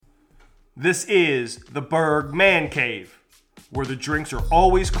This is the Berg Man Cave, where the drinks are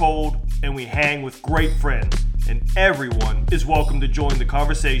always cold and we hang with great friends, and everyone is welcome to join the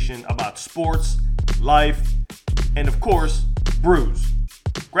conversation about sports, life, and of course, brews.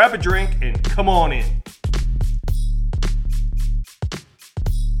 Grab a drink and come on in.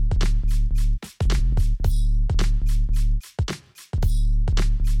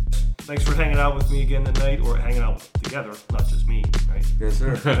 Thanks for hanging out with me again tonight, or hanging out together, not just me, right? Yes,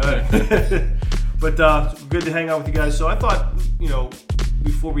 sir. But good to hang out with you guys. So I thought,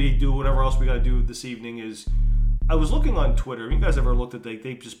 before we do whatever else we got to do this evening, is I was looking on Twitter. You guys ever looked at they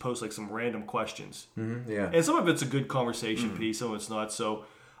just post like some random questions? Mm-hmm, yeah. And some of it's a good conversation piece, some of it's not. So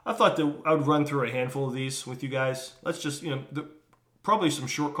I thought that I would run through a handful of these with you guys. Let's just, probably some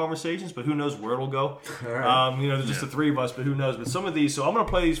short conversations, but who knows where it'll go. All right. There's just the three of us, but who knows. But some of these, so I'm going to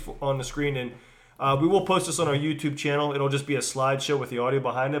play these on the screen, and we will post this on our YouTube channel. It'll just be a slideshow with the audio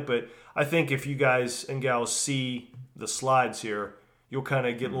behind it, but I think if you guys and gals see the slides here, you'll kind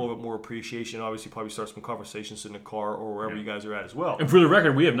of get a little bit more appreciation. Obviously, probably start some conversations in the car or wherever you guys are at as well. And for the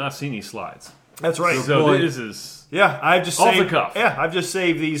record, we have not seen these slides. That's right. So this is I've just off saved, the cuff. Yeah, I've just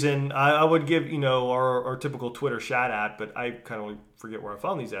saved these, and I would give our typical Twitter shout out, but I kind of forget where I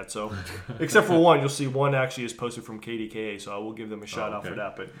found these at. So, except for one, you'll see one actually is posted from KDKA, so I will give them a shout out for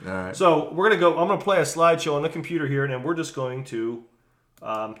that. But All right. so we're gonna go. I'm gonna play a slideshow on the computer here, and then we're just going to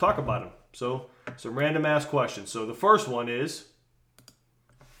talk about them. So some random ass questions. So the first one is,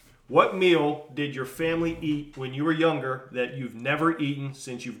 what meal did your family eat when you were younger that you've never eaten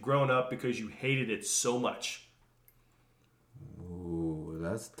since you've grown up because you hated it so much? Ooh,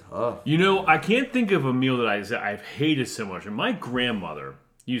 that's tough. I can't think of a meal that I've hated so much. And my grandmother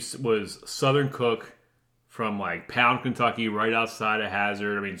was Southern cook from like Pound, Kentucky, right outside of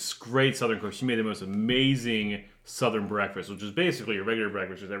Hazard. I mean, it's great Southern cook. She made the most amazing Southern breakfast, which is basically a regular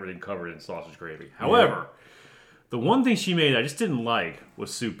breakfast with everything covered in sausage gravy. However, the one thing she made I just didn't like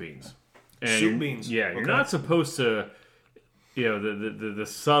was soup beans. And soup beans? Yeah, you're not supposed to, the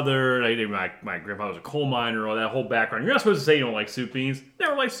Southern, my grandfather was a coal miner, all that whole background. You're not supposed to say you don't like soup beans.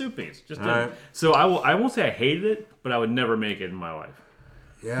 Never liked soup beans. Just didn't. Right. So I won't say I hated it, but I would never make it in my life.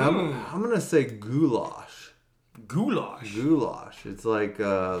 Yeah, I'm gonna say goulash. Goulash. It's like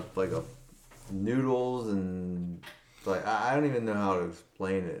a noodles and like I don't even know how to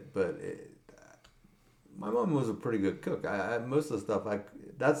explain it, but my mom was a pretty good cook. Most of the stuff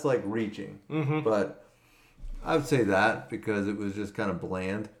that's like reaching, but I would say that because it was just kind of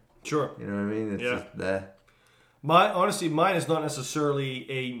bland. Sure. You know what I mean? It's just that. Mine is not necessarily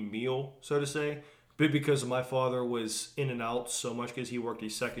a meal, so to say, but because my father was in and out so much because he worked a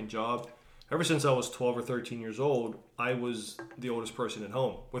second job. Ever since I was 12 or 13 years old, I was the oldest person at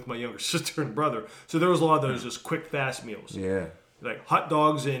home with my younger sister and brother. So there was a lot of those just quick, fast meals. Yeah. Like hot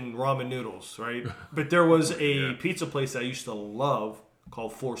dogs and ramen noodles, right? But there was a pizza place that I used to love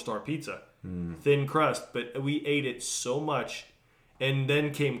called 4-Star Pizza. Thin crust, but we ate it so much. And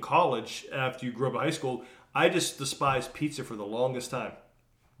then came college after you grew up in high school. I just despised pizza for the longest time.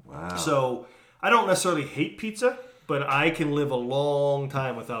 Wow. So I don't necessarily hate pizza, but I can live a long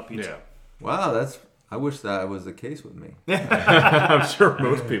time without pizza. Yeah. Wow, I wish that was the case with me. I'm sure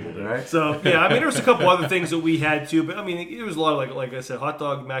most people do. Right? So, there's a couple other things that we had too, but it was a lot of like I said, hot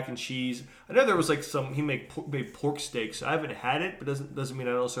dog, mac and cheese. I know there was like he made pork steaks. I haven't had it, but doesn't mean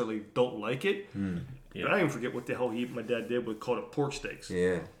I necessarily don't like it. Yeah. But I even forget what the hell my dad did with called it pork steaks.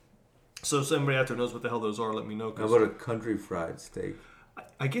 Yeah. So if somebody out there knows what the hell those are, let me know. How about a country fried steak?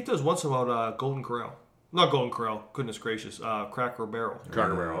 I get those once in a while. Golden Corral, not Golden Corral. Goodness gracious, Cracker Barrel.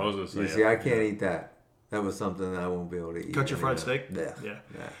 Cracker Barrel. I was You gonna see, say. I can't eat that. That was something that I won't be able to eat. Country fried anymore. steak? Yeah.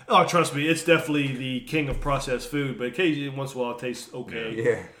 Oh, trust me, it's definitely the king of processed food, but occasionally, once in a while, it tastes okay. Yeah.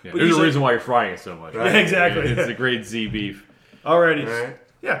 Yeah, But there's usually- a reason why you're frying it so much. Right. Yeah, exactly. It's the great Z beef. Alrighty. Right.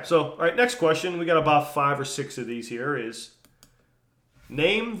 Yeah, so, all right, next question. We got about 5 or 6 of these here is,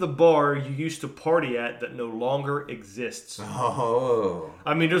 name the bar you used to party at that no longer exists. Oh.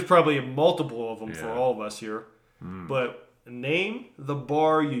 There's probably multiple of them for Yeah. all of us here, but name the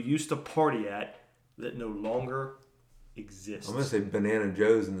bar you used to party at that no longer exists. I'm going to say Banana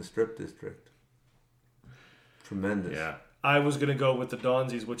Joe's in the Strip District. Tremendous. Yeah. I was going to go with the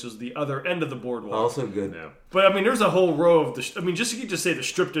Donzies, which is the other end of the boardwalk. Also good. Yeah. But, there's a whole row of you can just say the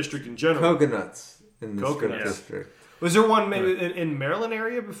Strip District in general. Coconuts in the Coconuts. Strip District. Was there one maybe in Maryland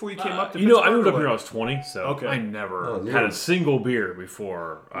area before you came up to I Pittsburgh, moved or up here when I what? was 20, so Okay. I never Oh, had yeah. a single beer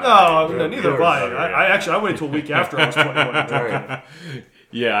before. No, neither have I. Southern, I actually I waited till a week after I was 21. Right.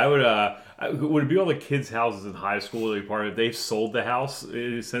 Yeah, I would. Would it be all the kids' houses in high school that are part of it? They've sold the house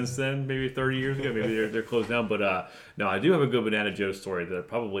since then, maybe 30 years ago. Maybe they're closed down. But no, I do have a good Banana Joe story that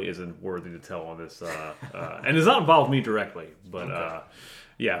probably isn't worthy to tell on this, and it's not involved me directly. But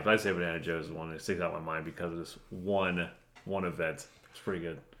yeah, but I'd say Banana Joe is the one that sticks out in my mind because of this one event. It's pretty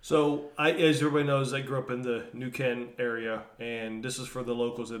good. So, as everybody knows, I grew up in the New Ken area, and this is for the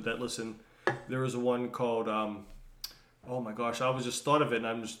locals that listen. There was one called, oh my gosh, I was just thought of it, and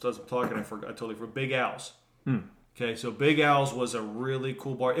I'm talking, I totally forgot, Big Al's. Okay, so Big Al's was a really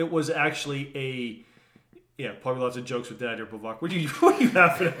cool bar. It was actually probably lots of jokes with that here, Bavak. What are you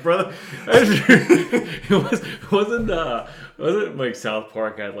laughing at, brother? wasn't like South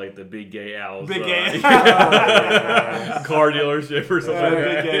Park had like the Big Gay Owls car dealership or something?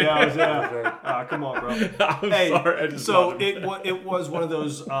 Big Gay Owls, yeah. Come on, bro. I'm sorry. So it was one of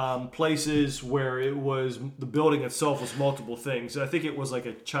those places where it was the building itself was multiple things. I think it was like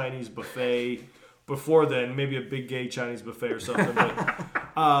a Chinese buffet. Before then, maybe a big gay Chinese buffet or something.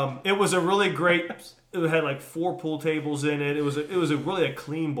 But it was a really great. It had like 4 pool tables in it. It was really a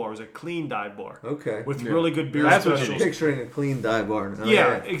clean bar. It was a clean dive bar. Okay. With really good beer That's specials. what you're picturing, a clean dive bar. Now.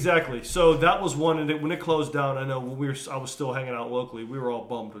 Yeah, exactly. So that was one. And when it closed down, I know I was still hanging out locally. We were all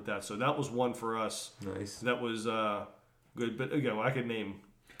bummed with that. So that was one for us. Nice. That was good. But again, I could name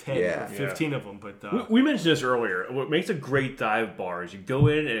 10 or 15 of them, but we mentioned this earlier. What makes a great dive bar is you go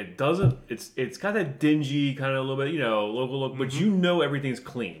in and it's got that dingy kind of a little bit, local look, but you know everything's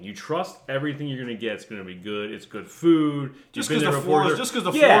clean. You trust everything you're going to get. It's going to be good. It's good food. Just because the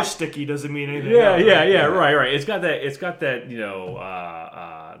floor's sticky doesn't mean anything. Right. It's got that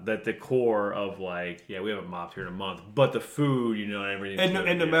that decor of like, we haven't mopped here in a month, but the food, and everything.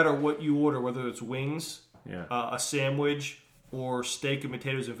 And no matter what you order, whether it's wings, a sandwich, or steak and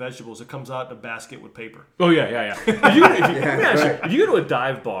potatoes and vegetables, it comes out in a basket with paper. Oh, yeah. If you go to a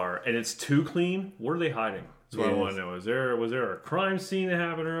dive bar and it's too clean, what are they hiding? That's what I want to know. Was there a crime scene that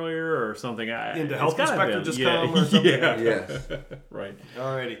happened earlier or something? Did the health inspector just come or something? Yes. Right.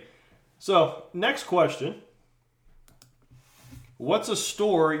 Alrighty. So, next question. What's a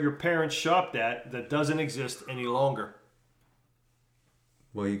store your parents shopped at that doesn't exist any longer?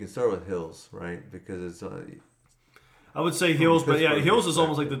 Well, you can start with Hills, right? Because it's... I would say Hills, but Hills is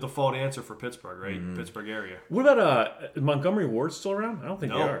almost like the default answer for Pittsburgh, right? Mm-hmm. Pittsburgh area. What about Montgomery Ward still around? I don't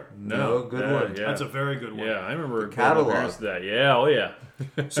think they are. No, good one. Yeah. That's a very good one. Yeah, I remember catalog. That. Yeah, oh yeah.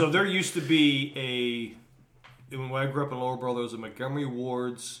 So there used to be when I grew up in Lower Borough, there was a Montgomery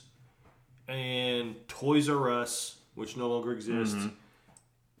Ward's and Toys R Us, which no longer exists. Mm-hmm.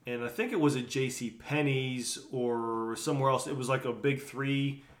 And I think it was at J.C. Penney's or somewhere else. It was like a big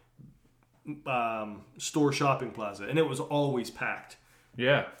 3 store shopping plaza, and it was always packed.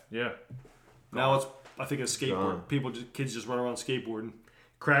 Yeah. Now it's, I think, a skateboard. Kids just run around skateboarding.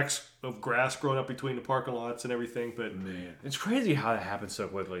 Cracks of grass growing up between the parking lots and everything. But man, it's crazy how that happens so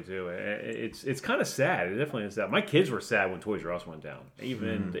quickly too. It's kind of sad. It definitely is sad. My kids were sad when Toys R Us went down,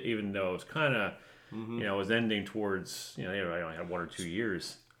 even though it was kind of it was ending towards I only had 1 or 2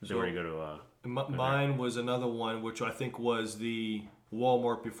 years. They were to go to. Mine was another one, which I think was the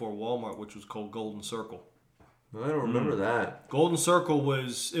Walmart before Walmart, which was called Golden Circle. I don't remember that. Golden Circle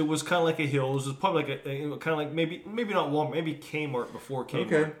was kind of like a Hills. It was probably like kind of like maybe not Walmart, maybe Kmart before Kmart.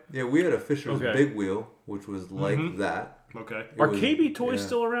 Okay. Yeah, we had a Fisher's Big Wheel, which was like that. Okay. Are KB Toys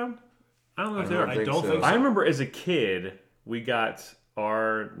still around? I don't know if they are. I don't think so. I remember as a kid, we got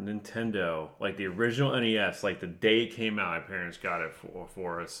our Nintendo, like the original NES, like the day it came out. My parents got it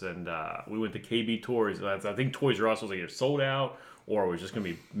for us, and we went to KB Toys. I think Toys R Us was either sold out or it was just going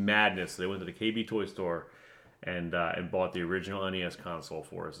to be madness. So they went to the KB Toy store and bought the original NES console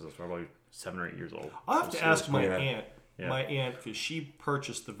for us. It was probably 7 or 8 years old. I'll have to ask my aunt. Yeah. My aunt, because she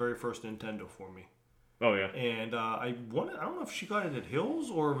purchased the very first Nintendo for me. Oh yeah. And I don't know if she got it at Hills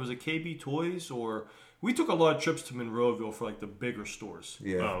or it was at KB Toys or we took a lot of trips to Monroeville for like the bigger stores.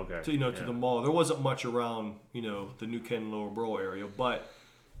 Yeah. Oh okay. To the mall. There wasn't much around the New Ken Lower Borough area, but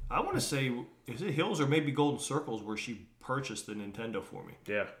I want to say is it Hills or maybe Golden Circles where she purchased the Nintendo for me.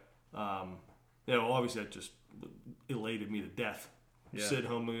 Yeah. Obviously that just elated me to death. Yeah. Sit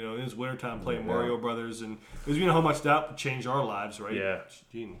home, in this wintertime playing Mario Brothers, and because you know how much that changed our lives, right? Yeah.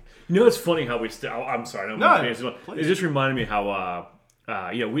 Gene. It's funny how we still. I'm sorry, it just reminded me how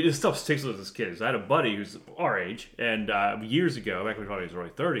this stuff sticks with us as kids. I had a buddy who's our age, and years ago, back when he was in his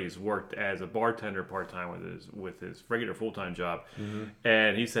early 30s, worked as a bartender part time with his regular full time job,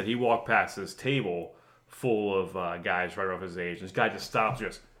 and he said he walked past this table full of guys right off his age, and this guy just stops,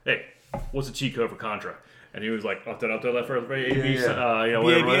 and goes, "Hey, what's the cheat code for Contra?" And he was like, up there, left, right, A, B,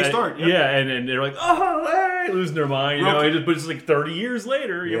 whatever. ABA start. Yep. Yeah, and they're like, oh, right, losing their mind. You know, but it's like 30 years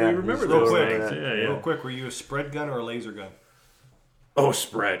later, we remember real those quick. things. Real quick, were you a spread gun or a laser gun? Oh,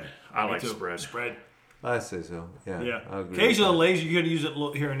 spread. I like too. spread. Spread. I say so. Yeah. Yeah. I agree Occasionally, with laser, you got to use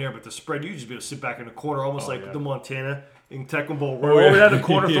it here and there, but the spread, you just be able to sit back in the corner, almost like the Montana in Tecmo Bowl. Roll it out the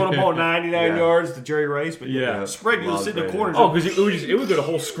corner, throw the ball 99 yards to Jerry Rice. But spread, you just sit in the corner. Oh, because it would go the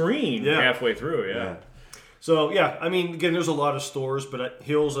whole screen halfway through. Yeah. So, I mean, again, there's a lot of stores, but at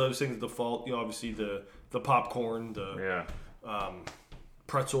Hills, I was thinking the default, obviously the popcorn, the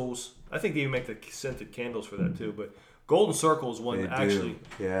pretzels. I think they even make the scented candles for that too. But Golden Circle is one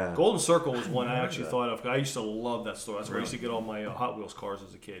Golden Circle was one I actually thought of. I used to love that store. That's where I used to get all my Hot Wheels cars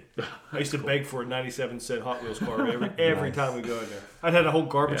as a kid. I used to beg for a 97-cent Hot Wheels car every time we go in there. I'd had a whole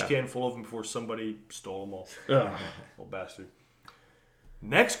garbage can full of them before somebody stole them all. Little bastard.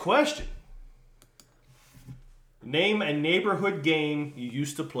 Next question. Name a neighborhood game you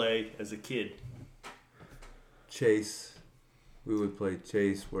used to play as a kid. Chase. We would play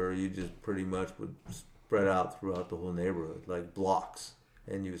Chase, where you just pretty much would spread out throughout the whole neighborhood, like blocks,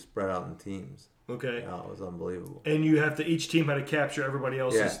 and you spread out in teams. Okay. Oh, it was unbelievable. And you have to, each team had to capture everybody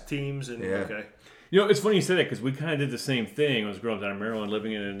else's teams. And okay. You know, it's funny you say that because we kind of did the same thing. I was growing up down in Maryland,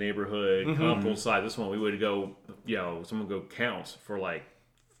 living in a neighborhood, comparable size. This one, we would go, someone would go counts for like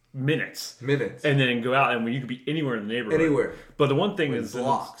minutes, and then go out, and you could be anywhere in the neighborhood. But the one thing is,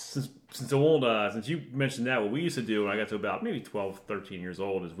 blocks. Since you mentioned that, what we used to do when I got to about maybe 12, 13 years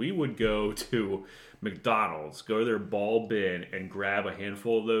old is we would go to McDonald's, go to their ball bin, and grab a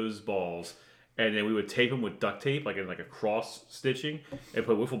handful of those balls, and then we would tape them with duct tape, like in a cross stitching, and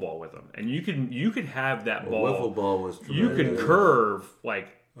play wiffle ball with them. And you could have that ball. Wiffle ball was tremendous. You could curve like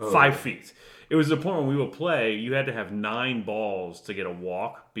 5 feet. It was the point when we would play, you had to have 9 balls to get a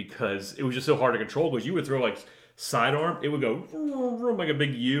walk because it was just so hard to control. Because you would throw like sidearm, it would go like a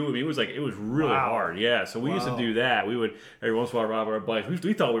big U. I mean, it was really hard. Yeah, so we used to do that. We would every once in a while rob our bikes.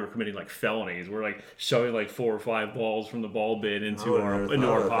 We thought we were committing like felonies. We're like shoving like 4 or 5 balls from the ball bin into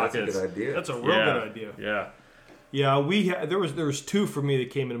our pockets. That's a good idea. That's a real good idea. Yeah. Yeah, there was 2 for me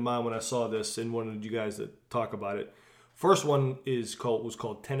that came into mind when I saw this and wanted you guys to talk about it. First one was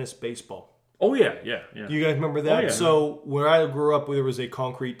called tennis baseball. Oh yeah. You guys remember that? Oh, yeah. So where I grew up, there was a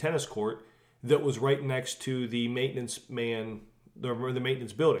concrete tennis court that was right next to the maintenance building where all the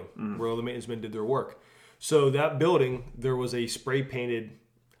maintenance men did their work. So that building, there was a spray painted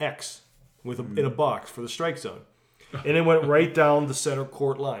X in a box for the strike zone, and it went right down the center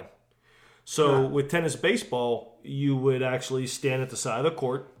court line. So with tennis baseball, you would actually stand at the side of the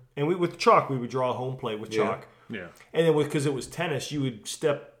court, and with chalk, we would draw home plate with chalk. Yeah. And then because it was tennis, you would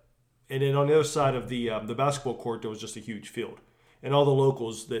step. And then on the other side of the basketball court, there was just a huge field. And all the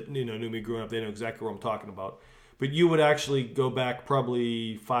locals that knew me growing up, they know exactly what I'm talking about. But you would actually go back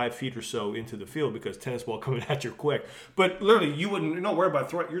probably 5 feet or so into the field because tennis ball coming at you quick. But literally, you're not worried about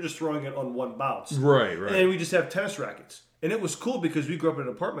throwing. You're just throwing it on one bounce. Right. And then we just have tennis rackets. And it was cool because we grew up in an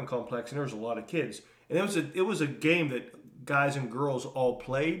apartment complex and there was a lot of kids. And it was a game that guys and girls all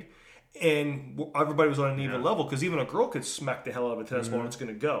played. And everybody was on an even level because even a girl could smack the hell out of a tennis ball and it's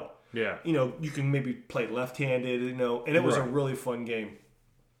going to go. Yeah. You can maybe play left-handed, and it was a really fun game.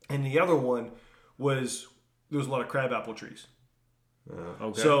 And the other one was there was a lot of crabapple trees.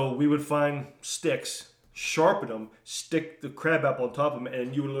 Okay. So we would find sticks, sharpen them, stick the crabapple on top of them,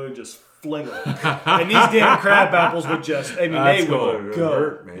 and you would literally just fling them. And these damn crabapples would they would go.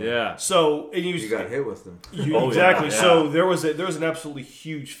 Hurt, man. Yeah. So and you got hit with them. Exactly. Yeah. So there was an absolutely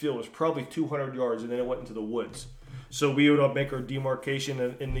huge field. It was probably 200 yards, and then it went into the woods. So we would make our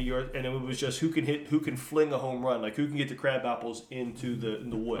demarcation in the yard, and it was just who can fling a home run, like who can get the crab apples into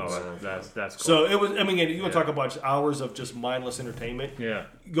the woods. Oh, that's cool. So it was. I mean, you want to talk about hours of just mindless entertainment? Yeah.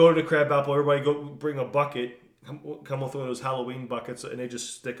 Go to the crab apple. Everybody go bring a bucket. Come with one of those Halloween buckets, and they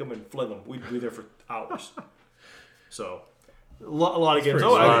just stick them and fling them. We'd be there for hours. So. A lot of games.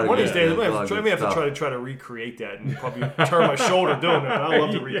 One of these days, I may have to try to recreate that and probably turn my shoulder doing it. But I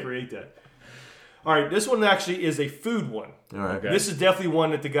love to recreate that. All right, this one actually is a food one. All right. Okay. This is definitely one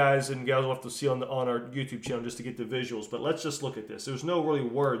that the guys and gals will have to see on our YouTube channel just to get the visuals. But let's just look at this. There's no really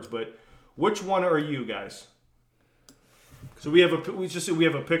words, but which one are you guys? So we have a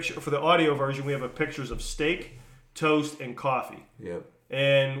picture for the audio version. We have pictures of steak, toast, and coffee. Yep.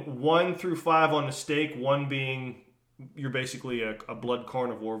 And 1 through 5 on the steak. 1 being you're basically a blood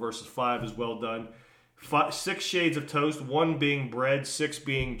carnivore versus 5 is well done. 6 shades of toast, 1 being bread, 6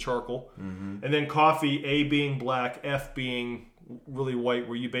 being charcoal, and then coffee, A being black, F being really white,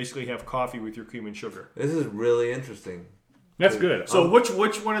 where you basically have coffee with your cream and sugar. This is really interesting. That's good. So which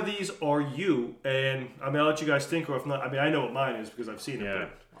one of these are you? And I mean, I'll let you guys think, or if not, I mean, I know what mine is because I've seen it. Yeah.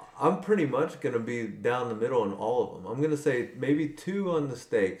 I'm pretty much going to be down the middle in all of them. I'm going to say maybe 2 on the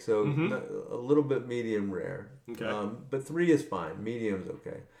steak, so a little bit medium rare. Okay. But 3 is fine. Medium's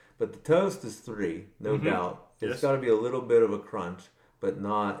okay. But the toast is 3, no doubt. It's got to be a little bit of a crunch, but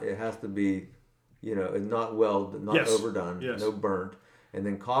not. It has to be, not not overdone, no burnt. And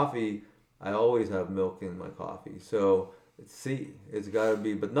then coffee, I always have milk in my coffee, so it's got to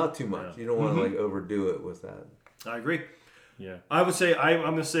be, but not too much. You don't want to overdo it with that. I agree. Yeah, I would say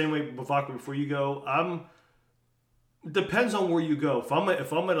I'm the same way, Vodka. Before you go, depends on where you go. If I'm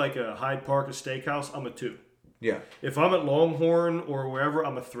at like a Hyde Park, a steakhouse, I'm a 2. Yeah. If I'm at Longhorn or wherever,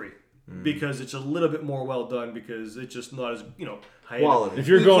 I'm a 3 because it's a little bit more well done because it's just not as high Quality. if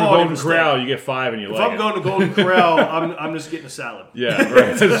you're going to Golden Corral, you get 5 and you If like I'm it. going to Golden Corral, I'm just getting a salad. Yeah,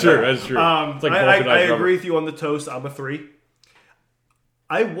 right. That's true. That's true. It's like I vulcanized rubber. agree with you on the toast. I'm a 3.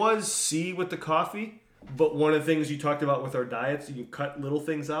 I was C with the coffee, but one of the things you talked about with our diets, you cut little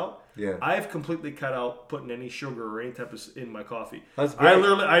things out. Yeah. I've completely cut out putting any sugar or any type of in my coffee. That's great.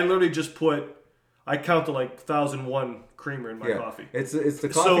 I literally just I counted like 1,001 creamer in my coffee. It's the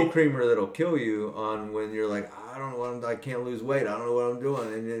coffee creamer that'll kill you on when you're like, I don't know I can't lose weight. I don't know what I'm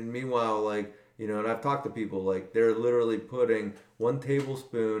doing. And then meanwhile, and I've talked to people, they're literally putting 1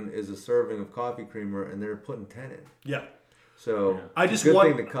 tablespoon is a serving of coffee creamer and they're putting 10 in. Yeah. So I it's just a good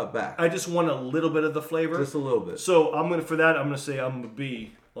want thing to cut back. I just want a little bit of the flavor. Just a little bit. So I'm gonna say I'm a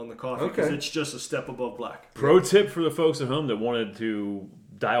B on the coffee because Okay. it's just a step above black. Pro tip for the folks at home that wanted to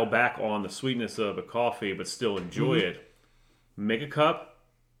dial back on the sweetness of a coffee but still enjoy it. Make a cup,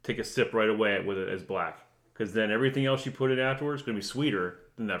 take a sip right away with it as black. Because then everything else you put in afterwards is going to be sweeter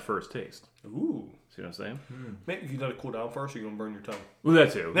than that first taste. Ooh. See what I'm saying? Maybe you let it cool down first, or you're gonna burn your tongue. Well,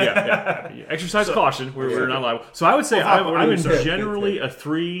 that too. Yeah. Exercise caution. We're not liable. So I would say Well, what do I'm you say? generally a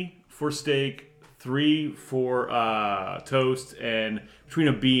 3 for steak, 3 for toast, and between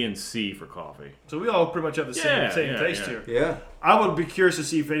a B and C for coffee. So we all pretty much have the same taste here. Yeah. I would be curious to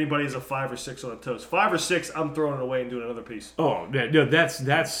see if anybody is a 5 or 6 on a toast. 5 or 6, I'm throwing it away and doing another piece. Oh, no, that's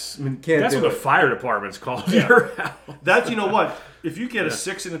I mean, Can't that's do what the it. fire department's called. Your house. That's, you know what? If you get a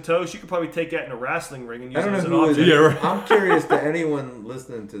 6 in a toast, you could probably take that in a wrestling ring and use I don't it know as an who is object. Yeah, right. I'm curious to anyone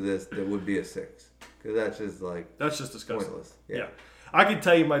listening to this that would be a 6. Because that's just That's just disgusting. pointless. Yeah. I can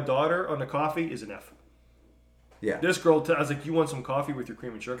tell you my daughter on the coffee is an F. Yeah. This girl, I was like, you want some coffee with your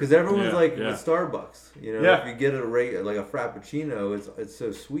cream and sugar? Because everyone's Yeah, like yeah. with Starbucks, Yeah. if you get a frappuccino, it's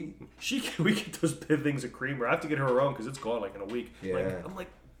so sweet. We get those big things of creamer. I have to get her own because it's gone like in a week. Yeah. I'm like,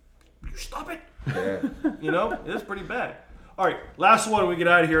 you stop it. Yeah. It's pretty bad. All right, last one we get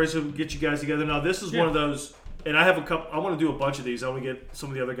out of here is to get you guys together. Now this is one of those, and I have a couple. I want to do a bunch of these. I want to get some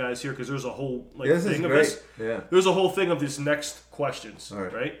of the other guys here because there's a whole This is thing of great. this. Yeah. There's a whole thing of these next questions. All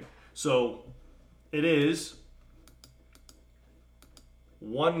right. Right. So it is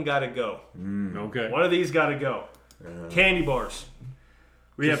one got to go. Okay. One of these got to go. Candy bars.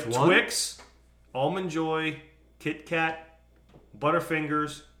 We Just have one? Twix, Almond Joy, Kit Kat,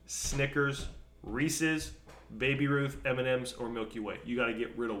 Butterfingers, Snickers, Reese's, Baby Ruth, M&M's, or Milky Way. You got to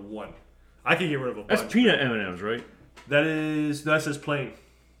get rid of one. I can get rid of a bunch. That's peanut M&M's, right? That says plain.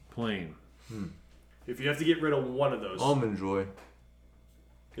 Plain. If you have to get rid of one of those, Almond Joy.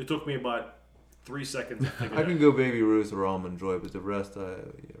 it took me about 3 seconds to figure I it can out. go Baby Ruth or Almond Joy, but the rest,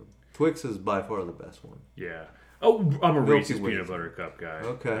 Twix is by far the best one. Yeah. Oh, I'm a Milky Reese's Way. peanut butter cup guy.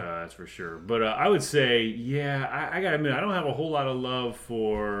 Okay. That's for sure. But I would say, I gotta admit, I don't have a whole lot of love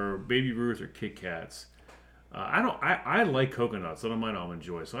for Baby Ruth or Kit Kats. I like coconuts. I don't mind Almond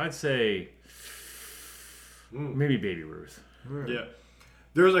Joy. So I'd say maybe Baby Ruth. Yeah.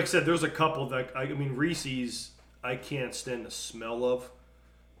 There's, like I said, there's a couple that, I mean, Reese's, I can't stand the smell of.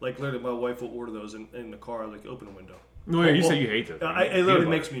 Like, literally, my wife will order those in the car, like, open a window. No, you say you hate that. It literally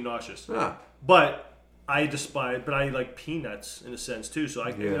makes me nauseous. Ah. But I despise, but I like peanuts in a sense too. So I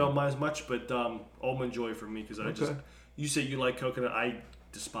Yeah. don't mind as much. But Almond Joy for me because I just, you say you like coconut, I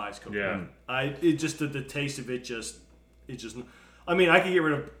despise coconut. Yeah. It just the taste of it just, I mean, I could get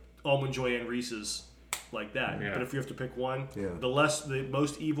rid of Almond Joy and Reese's like that. Yeah. But if you have to pick one, Yeah. the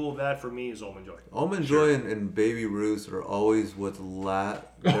most evil of that for me is Almond Joy. Almond Joy and Baby Ruth are always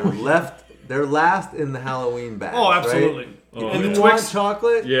they're last in the Halloween bag. Oh, absolutely. Right? Oh, and You the want Twix.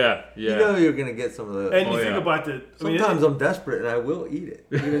 chocolate? Yeah. You know you're gonna get some of those. And you Oh, think yeah. about the. Sometimes I'm desperate and I will eat it,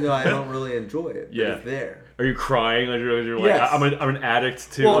 even though I don't really enjoy it. But Yeah. it's there. Are you crying? Like you're like, Yes. I'm an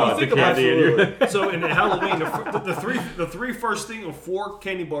addict to Well, you the think about candy. And you're, So in Halloween, the three first thing or 4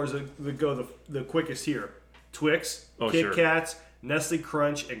 candy bars that go the quickest here: Twix, Kit sure. Kats, Nestle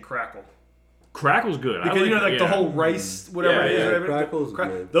Crunch, and Crackle. Crackle's good. Because the whole rice, whatever it is, Yeah, whatever, Crackle's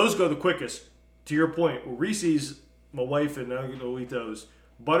good. those go the quickest. To your point, Reese's, my wife and I will eat those.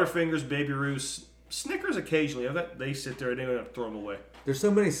 Butterfingers, Baby Ruths, Snickers occasionally. They sit there and they don't have to throw them away. There's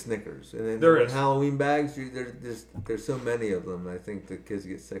so many Snickers, and then There in is. Halloween bags. There's so many of them. I think the kids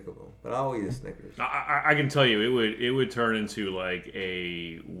get sick of them. But I'll eat a Snickers. I can tell you, it would turn into like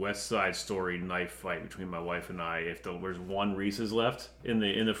a West Side Story knife fight between my wife and I if there's one Reese's left in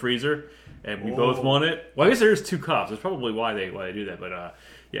the freezer and we both want it. Well, I guess there's 2 cups. That's probably why they do that. But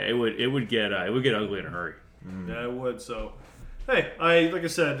yeah, it would get ugly in a hurry. Yeah, it would. So, hey, like I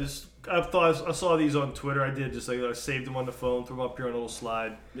said, I saw these on Twitter. I saved them on the phone, threw them up here on a little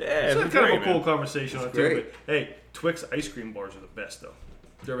slide. Yeah, it's it's kind of a great, cool man. conversation on great. Twitter. But hey, Twix ice cream bars are the best though.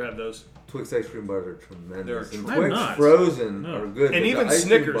 Did you ever have those? Twix ice cream bars are tremendous. And I'm Twix not. frozen No. are good. And but even the ice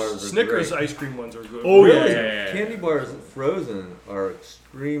cream bars Snickers. are Snickers great. ice cream ones are good. Oh, yeah, Really? yeah. Candy bars frozen are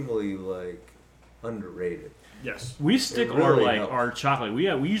extremely underrated. Yes. We stick It really helps. our chocolate. We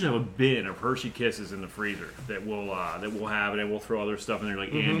usually have a bin of Hershey Kisses in the freezer that we'll have, and we'll throw other stuff in there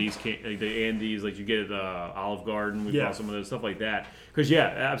like Andes, like the Andes, like you get at Olive Garden. We call some of those stuff like that. Because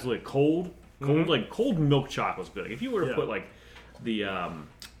absolutely cold milk chocolate's good. Like, if you were to put like the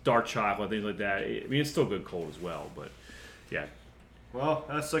dark chocolate, things like that, it's still good cold as well. But yeah. Well,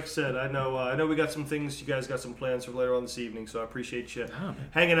 that's like I said. I know we got some things. You guys got some plans for later on this evening, so I appreciate you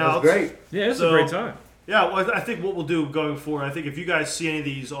hanging out. That's great. Yeah, it's So- a great time. Yeah, well, I think what we'll do going forward, I think if you guys see any of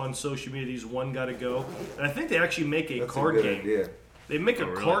these on social media, these one gotta go. And I think they actually make a That's card a good game. idea. They make a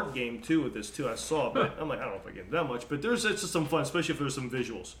really? card game too with this too. I saw, but I'm like, I don't know if I get that much. But it's just some fun, especially if there's some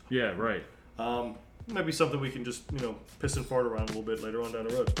visuals. Yeah, right. Might be something we can just piss and fart around a little bit later on down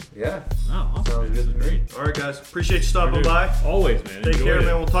the road. Yeah. Oh, awesome. Sounds good to me. Great. All right, guys, appreciate you stopping by. Always, man. Take Enjoyed care, it.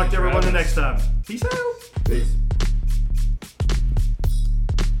 man. We'll talk Thanks to for everyone the having next us. time. Peace out. Peace.